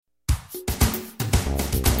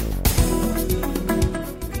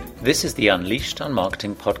This is the Unleashed on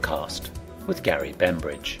Marketing podcast with Gary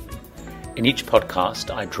Bembridge. In each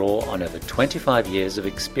podcast, I draw on over 25 years of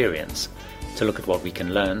experience to look at what we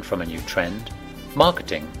can learn from a new trend,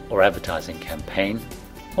 marketing or advertising campaign,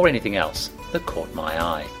 or anything else that caught my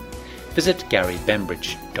eye. Visit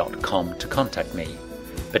GaryBembridge.com to contact me.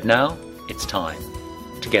 But now it's time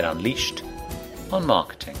to get unleashed on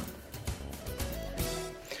marketing.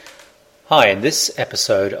 Hi, in this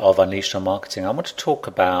episode of Unleashed on Marketing, I want to talk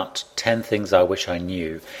about 10 things I wish I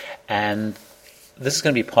knew. And this is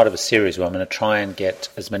going to be part of a series where I'm going to try and get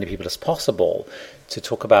as many people as possible to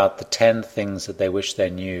talk about the 10 things that they wish they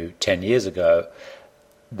knew 10 years ago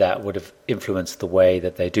that would have influenced the way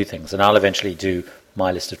that they do things. And I'll eventually do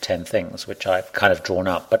my list of 10 things, which I've kind of drawn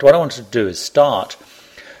up. But what I wanted to do is start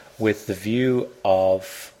with the view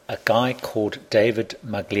of a guy called David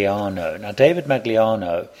Magliano. Now, David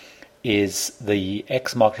Magliano is the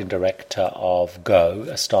ex-marketing director of Go,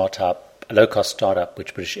 a low-cost startup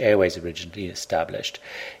which British Airways originally established.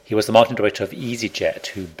 He was the marketing director of EasyJet,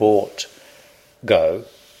 who bought Go,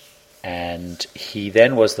 and he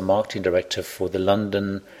then was the marketing director for the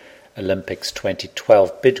London Olympics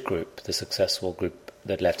 2012 bid group, the successful group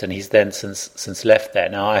that left, and he's then since left there.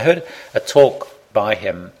 Now, I heard a talk by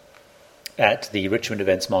him at the Richmond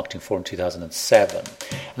Events Marketing Forum 2007.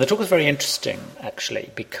 And the talk was very interesting, actually,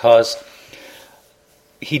 because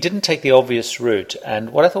he didn't take the obvious route.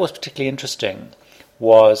 And what I thought was particularly interesting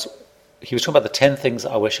was he was talking about the 10 things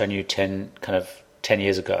I wish I knew 10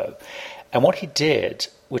 years ago. And what he did,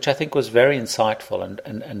 which I think was very insightful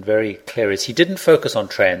and very clear, is he didn't focus on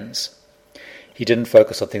trends. He didn't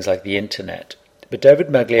focus on things like the internet. But David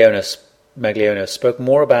Magliano spoke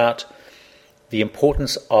more about the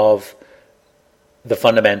importance of the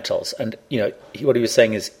fundamentals. And, what he was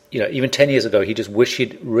saying is, even 10 years ago, he just wished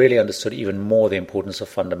he'd really understood even more the importance of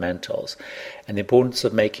fundamentals and the importance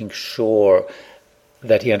of making sure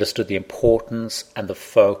that he understood the importance and the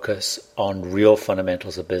focus on real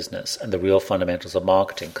fundamentals of business and the real fundamentals of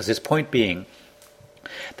marketing. Because his point being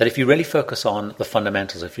that if you really focus on the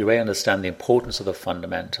fundamentals, if you really understand the importance of the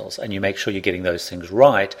fundamentals and you make sure you're getting those things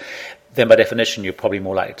right, then by definition you're probably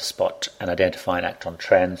more likely to spot and identify and act on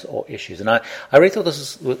trends or issues. And I really thought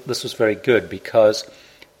this was very good because,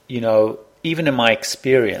 even in my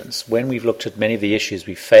experience, when we've looked at many of the issues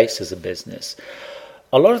we face as a business,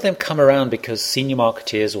 a lot of them come around because senior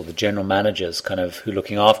marketeers or the general managers who are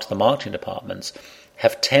looking after the marketing departments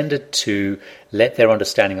have tended to let their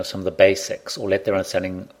understanding of some of the basics or let their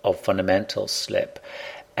understanding of fundamentals slip.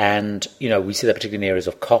 And, we see that particularly in areas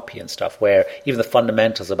of copy and stuff where even the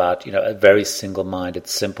fundamentals about, a very single-minded,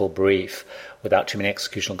 simple brief without too many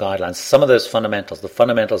executional guidelines, some of those fundamentals, the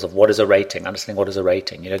fundamentals of what is a rating, understanding what is a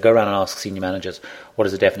rating, go around and ask senior managers what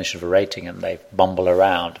is the definition of a rating, and they bumble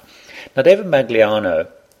around. Now, David Magliano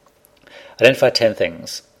identified 10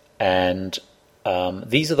 things, and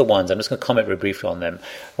these are the ones. I'm just going to comment very briefly on them.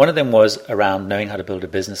 One of them was around knowing how to build a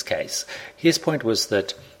business case. His point was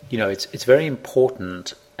that, it's very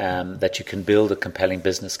important that you can build a compelling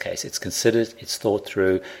business case. It's considered, it's thought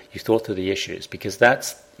through, you've thought through the issues, because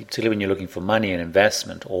that's, particularly when you're looking for money and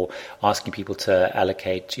investment or asking people to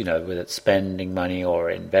allocate, whether it's spending money or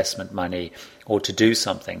investment money or to do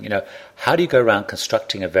something, how do you go around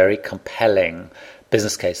constructing a very compelling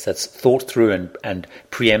business case that's thought through and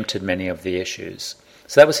preempted many of the issues?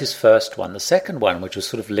 So that was his first one. The second one, which was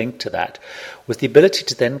sort of linked to that, was the ability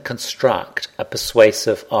to then construct a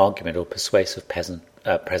persuasive argument or persuasive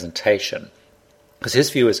presentation. Because his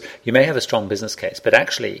view is you may have a strong business case, but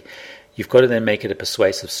actually you've got to then make it a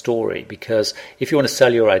persuasive story, because if you want to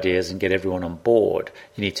sell your ideas and get everyone on board,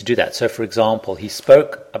 you need to do that. So, for example, he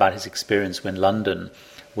spoke about his experience when London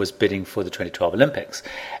was bidding for the 2012 Olympics.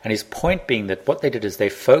 And his point being that what they did is they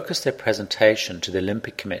focused their presentation to the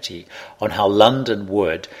Olympic Committee on how London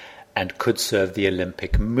would and could serve the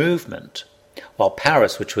Olympic movement, while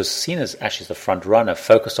Paris, which was seen as actually the front runner,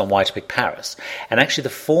 focused on why to pick Paris. And actually the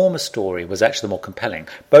former story was actually the more compelling.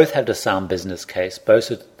 Both had a sound business case, both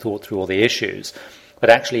had thought through all the issues, but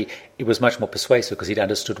actually it was much more persuasive because he'd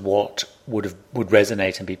understood what would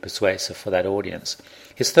resonate and be persuasive for that audience.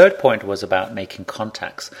 His third point was about making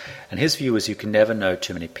contacts. And his view was you can never know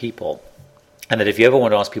too many people. And that if you ever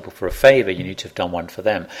want to ask people for a favor, you need to have done one for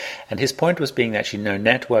them. And his point was being that actually,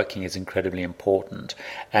 networking is incredibly important.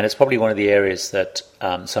 And it's probably one of the areas that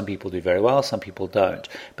some people do very well, some people don't.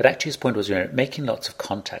 But actually his point was, making lots of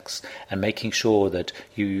contacts and making sure that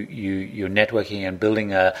you're networking and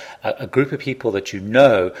building a group of people that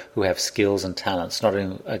who have skills and talents, not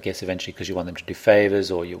only, I guess, eventually because you want them to do favors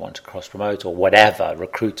or you want to cross-promote or whatever,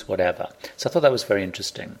 recruit, whatever. So I thought that was very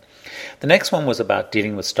interesting. The next one was about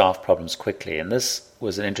dealing with staff problems quickly. And this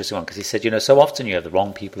was an interesting one because he said, so often you have the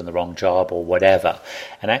wrong people in the wrong job or whatever.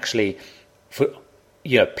 And actually, for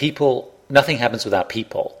people, nothing happens without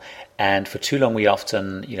people. And for too long, we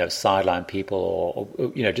often, sideline people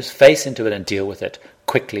or just face into it and deal with it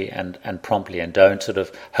quickly and promptly, and don't sort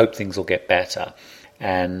of hope things will get better.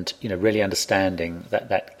 And, really understanding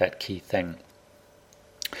that key thing.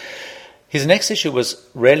 His next issue was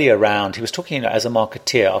really around, he was talking, as a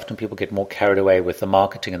marketeer, often people get more carried away with the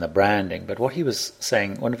marketing and the branding. But what he was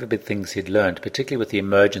saying, one of the big things he'd learned, particularly with the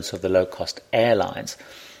emergence of the low-cost airlines,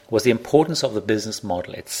 was the importance of the business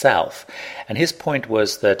model itself. And his point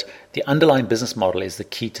was that the underlying business model is the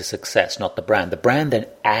key to success, not the brand. The brand then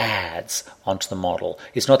adds onto the model.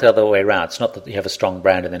 It's not the other way around. It's not that you have a strong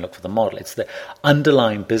brand and then look for the model. It's the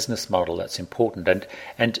underlying business model that's important.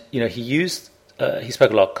 And he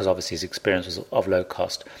spoke a lot because obviously his experience was of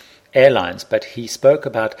low-cost airlines, but he spoke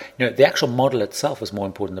about, the actual model itself was more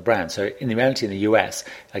important than the brand. So in reality, in the US,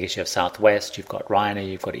 I guess you have Southwest, you've got Ryanair,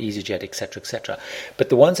 you've got EasyJet, etc., etc. But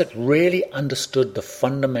the ones that really understood the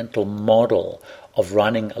fundamental model of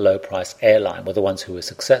running a low-price airline were the ones who were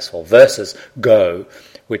successful, versus Go,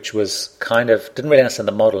 which was didn't really understand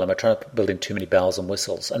the model and were trying to build in too many bells and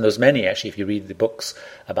whistles. And there's many, actually, if you read the books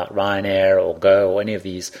about Ryanair or Go or any of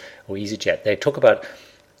these, or EasyJet, they talk about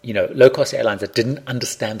low-cost airlines that didn't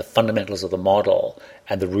understand the fundamentals of the model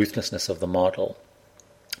and the ruthlessness of the model.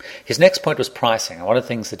 His next point was pricing. And one of the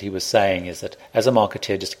things that he was saying is that as a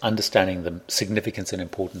marketeer, just understanding the significance and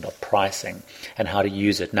importance of pricing and how to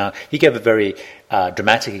use it. Now, he gave a very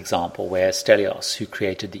dramatic example where Stelios, who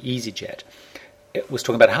created the EasyJet, was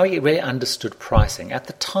talking about how he really understood pricing. At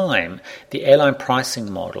the time, the airline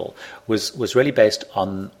pricing model was really based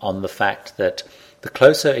on the fact that the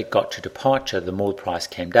closer it got to departure, the more the price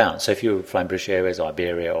came down. So if you were flying British Airways or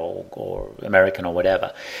Iberia or American or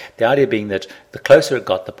whatever, the idea being that the closer it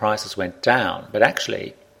got, the prices went down. But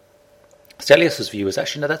actually, Stelios' view was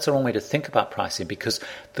actually, no, that's the wrong way to think about pricing, because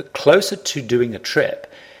the closer to doing a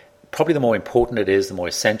trip, probably the more important it is, the more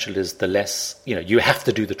essential it is, the less, you have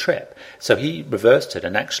to do the trip. So he reversed it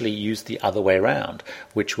and actually used the other way around,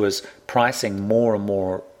 which was pricing more and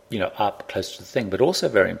more, up close to the thing. But also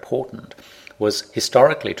very important was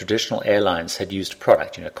historically traditional airlines had used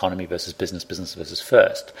product, economy versus business, business versus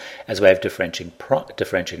first, as a way of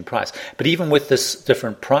differentiating price. But even with this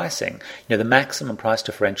different pricing, the maximum price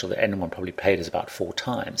differential that anyone probably paid is about 4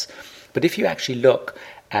 times. But if you actually look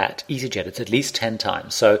at EasyJet, it's at least 10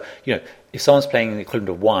 times. So, if someone's paying the equivalent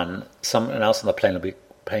of 1, someone else on the plane will be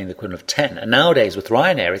paying the equivalent of 10. And nowadays with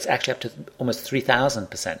Ryanair, it's actually up to almost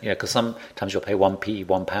 3,000%, because sometimes you'll pay 1p,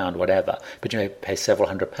 £1, whatever, but you may pay several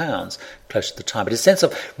 £100s close to the time. But a sense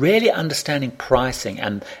of really understanding pricing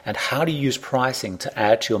and how to use pricing to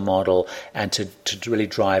add to your model and to really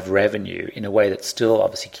drive revenue in a way that still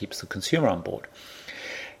obviously keeps the consumer on board.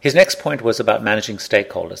 His next point was about managing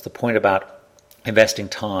stakeholders, the point about investing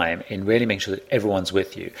time in really making sure that everyone's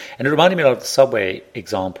with you. And it reminded me a lot of the Subway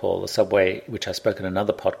example, the Subway, which I spoke in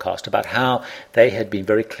another podcast, about how they had been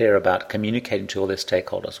very clear about communicating to all their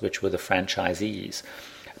stakeholders, which were the franchisees.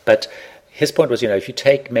 But his point was, if you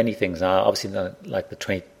take many things, now obviously like the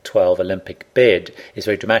 2012 Olympic bid is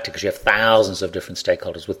very dramatic because you have thousands of different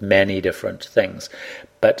stakeholders with many different things.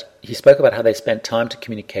 But he spoke about how they spent time to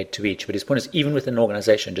communicate to each. But his point is, even with an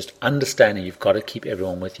organization, just understanding you've got to keep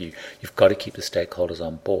everyone with you. You've got to keep the stakeholders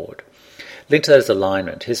on board. Linked to that is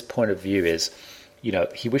alignment. His point of view is,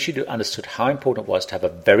 he wished he'd understood how important it was to have a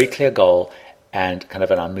very clear goal and kind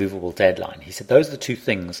of an unmovable deadline. He said those are the two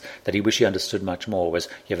things that he wished he understood much more, was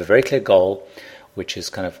you have a very clear goal, which is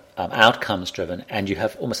kind of outcomes driven, and you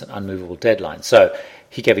have almost an unmovable deadline. So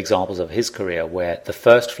he gave examples of his career where the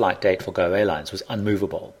first flight date for Go Airlines was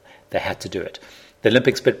unmovable. They had to do it. The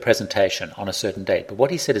Olympics bid presentation on a certain date. But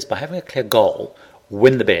what he said is, by having a clear goal,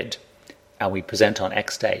 win the bid, and we present on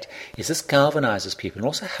X date, is this galvanizes people and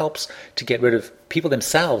also helps to get rid of people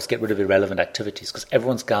themselves, get rid of irrelevant activities, because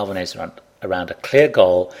everyone's galvanized around a clear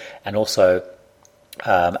goal and also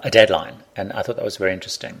a deadline. And I thought that was very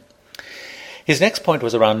interesting. His next point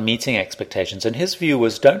was around meeting expectations, and his view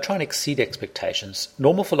was don't try and exceed expectations.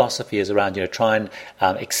 Normal philosophy is around, try and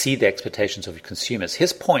exceed the expectations of your consumers.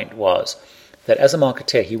 His point was that as a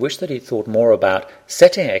marketeer, he wished that he thought more about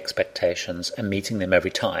setting expectations and meeting them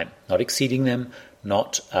every time, not exceeding them,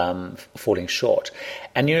 not falling short.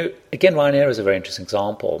 And, again, Ryanair is a very interesting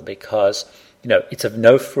example because, it's a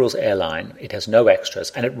no-frills airline, it has no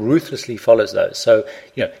extras, and it ruthlessly follows those. So,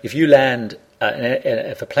 if you land,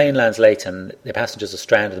 if a plane lands late and the passengers are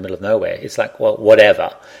stranded in the middle of nowhere, it's like, well,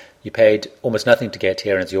 whatever. You paid almost nothing to get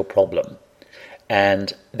here and it's your problem.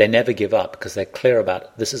 And they never give up because they're clear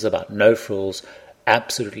about, this is about no frills,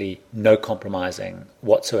 absolutely no compromising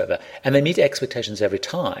whatsoever. And they meet expectations every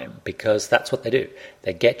time because that's what they do.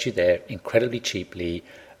 They get you there incredibly cheaply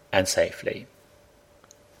and safely.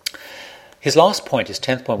 His last point, his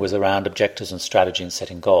 10th point, was around objectives and strategy and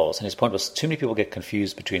setting goals. And his point was too many people get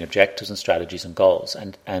confused between objectives and strategies and goals.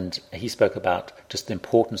 And he spoke about just the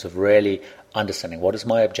importance of really understanding what is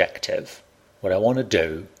my objective, what I want to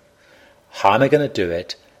do, how am I going to do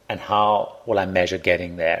it, and how will I measure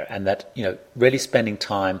getting there. And that, really spending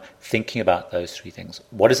time thinking about those three things.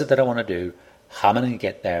 What is it that I want to do? How am I going to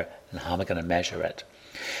get there? And how am I going to measure it?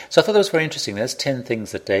 So I thought that was very interesting. There's 10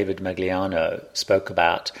 things that David Magliano spoke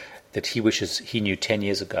about that he wishes he knew 10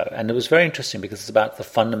 years ago. And it was very interesting because it's about the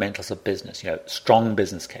fundamentals of business, strong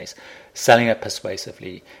business case, selling it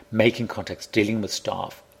persuasively, making contacts, dealing with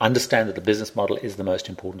staff, understand that the business model is the most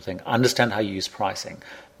important thing, understand how you use pricing,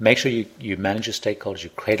 make sure you manage your stakeholders, you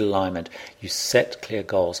create alignment, you set clear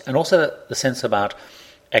goals, and also the sense about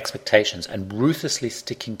expectations and ruthlessly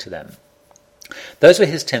sticking to them. Those were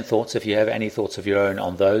his 10 thoughts. If you have any thoughts of your own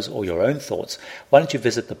on those or your own thoughts, why don't you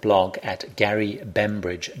visit the blog at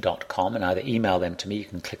garybembridge.com and either email them to me. You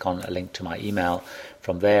can click on a link to my email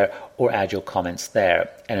from there or add your comments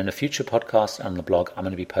there. And in a future podcast on the blog, I'm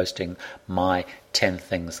going to be posting my 10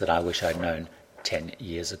 things that I wish I'd known 10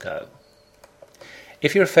 years ago.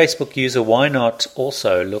 If you're a Facebook user, why not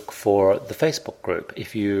also look for the Facebook group?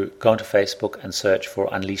 If you go onto Facebook and search for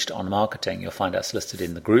Unleashed on Marketing, you'll find us listed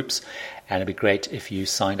in the groups, and it'd be great if you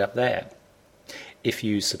signed up there. If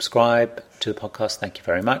you subscribe to the podcast, thank you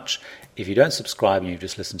very much. If you don't subscribe and you've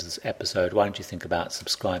just listened to this episode, why don't you think about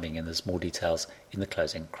subscribing? And there's more details in the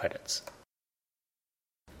closing credits.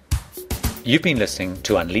 You've been listening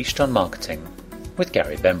to Unleashed on Marketing with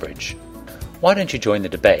Gary Bembridge. Why don't you join the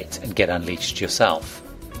debate and get unleashed yourself?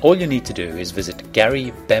 All you need to do is visit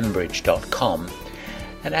garybembridge.com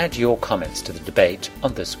and add your comments to the debate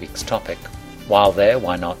on this week's topic. While there,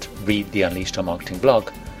 why not read the Unleashed on Marketing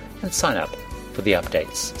blog and sign up for the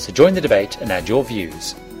updates? So join the debate and add your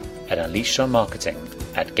views at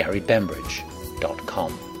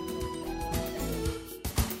unleashedonmarketing@garybembridge.com.